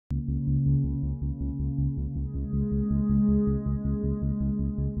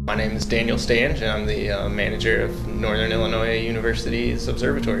My name is Daniel Stange, and I'm the manager of Northern Illinois University's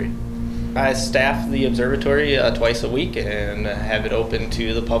Observatory. I staff the observatory twice a week and have it open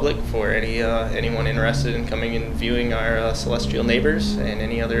to the public for anyone interested in coming and viewing our celestial neighbors and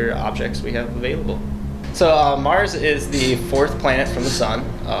any other objects we have available. So Mars is the fourth planet from the Sun,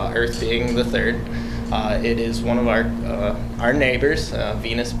 Earth being the third. It is one of our neighbors,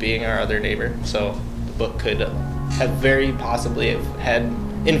 Venus being our other neighbor. So the book could have very possibly have had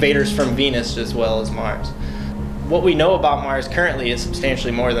invaders from Venus as well as Mars. What we know about Mars currently is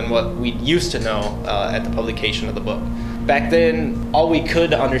substantially more than what we used to know at the publication of the book. Back then, all we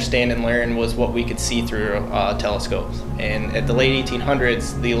could understand and learn was what we could see through telescopes. And at the late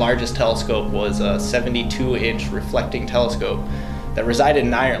 1800s, the largest telescope was a 72-inch reflecting telescope that resided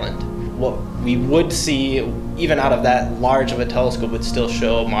in Ireland. What we would see, even out of that large of a telescope, would still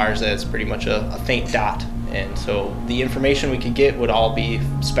show Mars as pretty much a faint dot. And so the information we could get would all be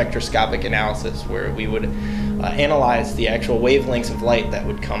spectroscopic analysis, where we would analyze the actual wavelengths of light that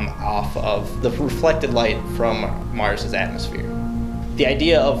would come off of the reflected light from Mars's atmosphere. The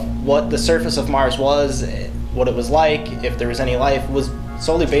idea of what the surface of Mars was, what it was like, if there was any life, was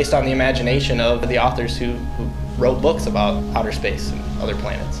solely based on the imagination of the authors who wrote books about outer space and other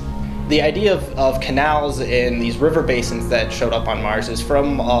planets. The idea of canals and these river basins that showed up on Mars is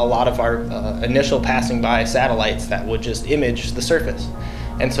from a lot of our initial passing by satellites that would just image the surface.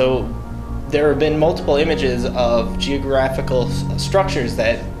 And so there have been multiple images of geographical structures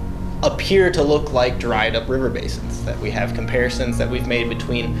that appear to look like dried up river basins, that we have comparisons that we've made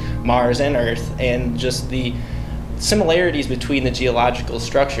between Mars and Earth, and just the similarities between the geological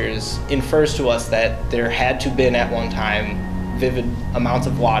structures infers to us that there had to been at one time vivid amounts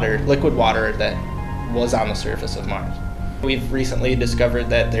of water, liquid water, that was on the surface of Mars. We've recently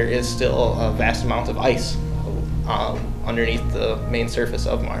discovered that there is still a vast amount of ice underneath the main surface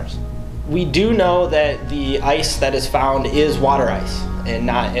of Mars. We do know that the ice that is found is water ice and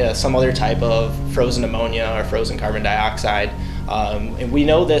not some other type of frozen ammonia or frozen carbon dioxide. And we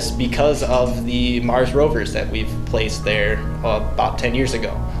know this because of the Mars rovers that we've placed there about 10 years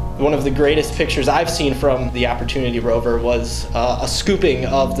ago. One of the greatest pictures I've seen from the Opportunity rover was a scooping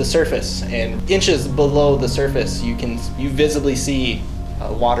of the surface, and inches below the surface you visibly see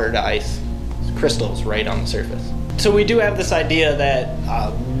water to ice crystals right on the surface. So we do have this idea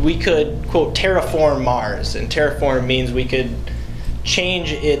that we could, quote, terraform Mars, and terraform means we could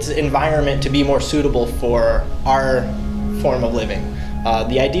change its environment to be more suitable for our form of living.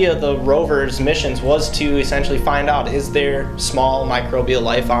 The idea of the rover's missions was to essentially find out, is there small microbial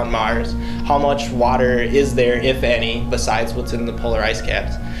life on Mars? How much water is there, if any, besides what's in the polar ice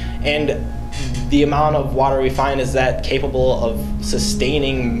caps? And the amount of water we find, is that capable of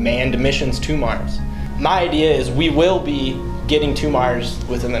sustaining manned missions to Mars? My idea is we will be getting to Mars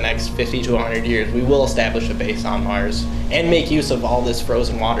within the next 50 to 100 years. We will establish a base on Mars and make use of all this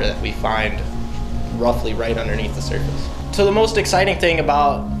frozen water that we find roughly right underneath the surface. So the most exciting thing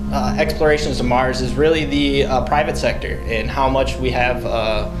about explorations of Mars is really the private sector, and how much we have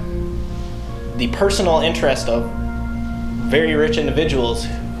the personal interest of very rich individuals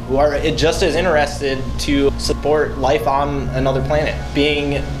who are just as interested to support life on another planet,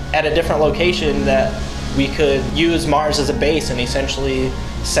 being at a different location, that we could use Mars as a base and essentially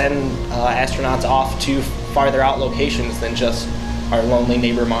send astronauts off to farther out locations than just our lonely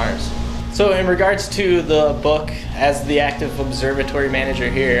neighbor Mars. So in regards to the book, as the active observatory manager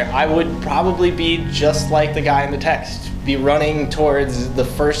here, I would probably be just like the guy in the text. Be running towards the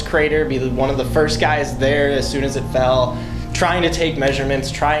first crater, be one of the first guys there as soon as it fell, trying to take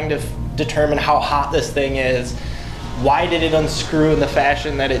measurements, trying to determine how hot this thing is, why did it unscrew in the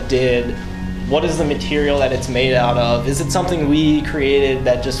fashion that it did, what is the material that it's made out of, is it something we created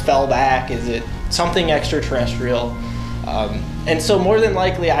that just fell back, is it something extraterrestrial? And so more than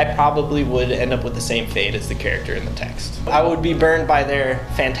likely, I probably would end up with the same fate as the character in the text. I would be burned by their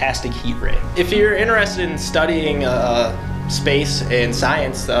fantastic heat ray. If you're interested in studying space and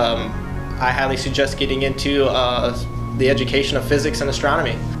science, I highly suggest getting into the education of physics and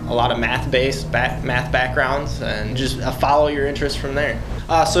astronomy. A lot of math-based math backgrounds, and just follow your interest from there.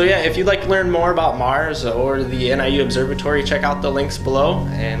 So yeah, if you'd like to learn more about Mars or the NIU Observatory, check out the links below,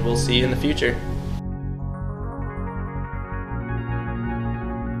 and we'll see you in the future.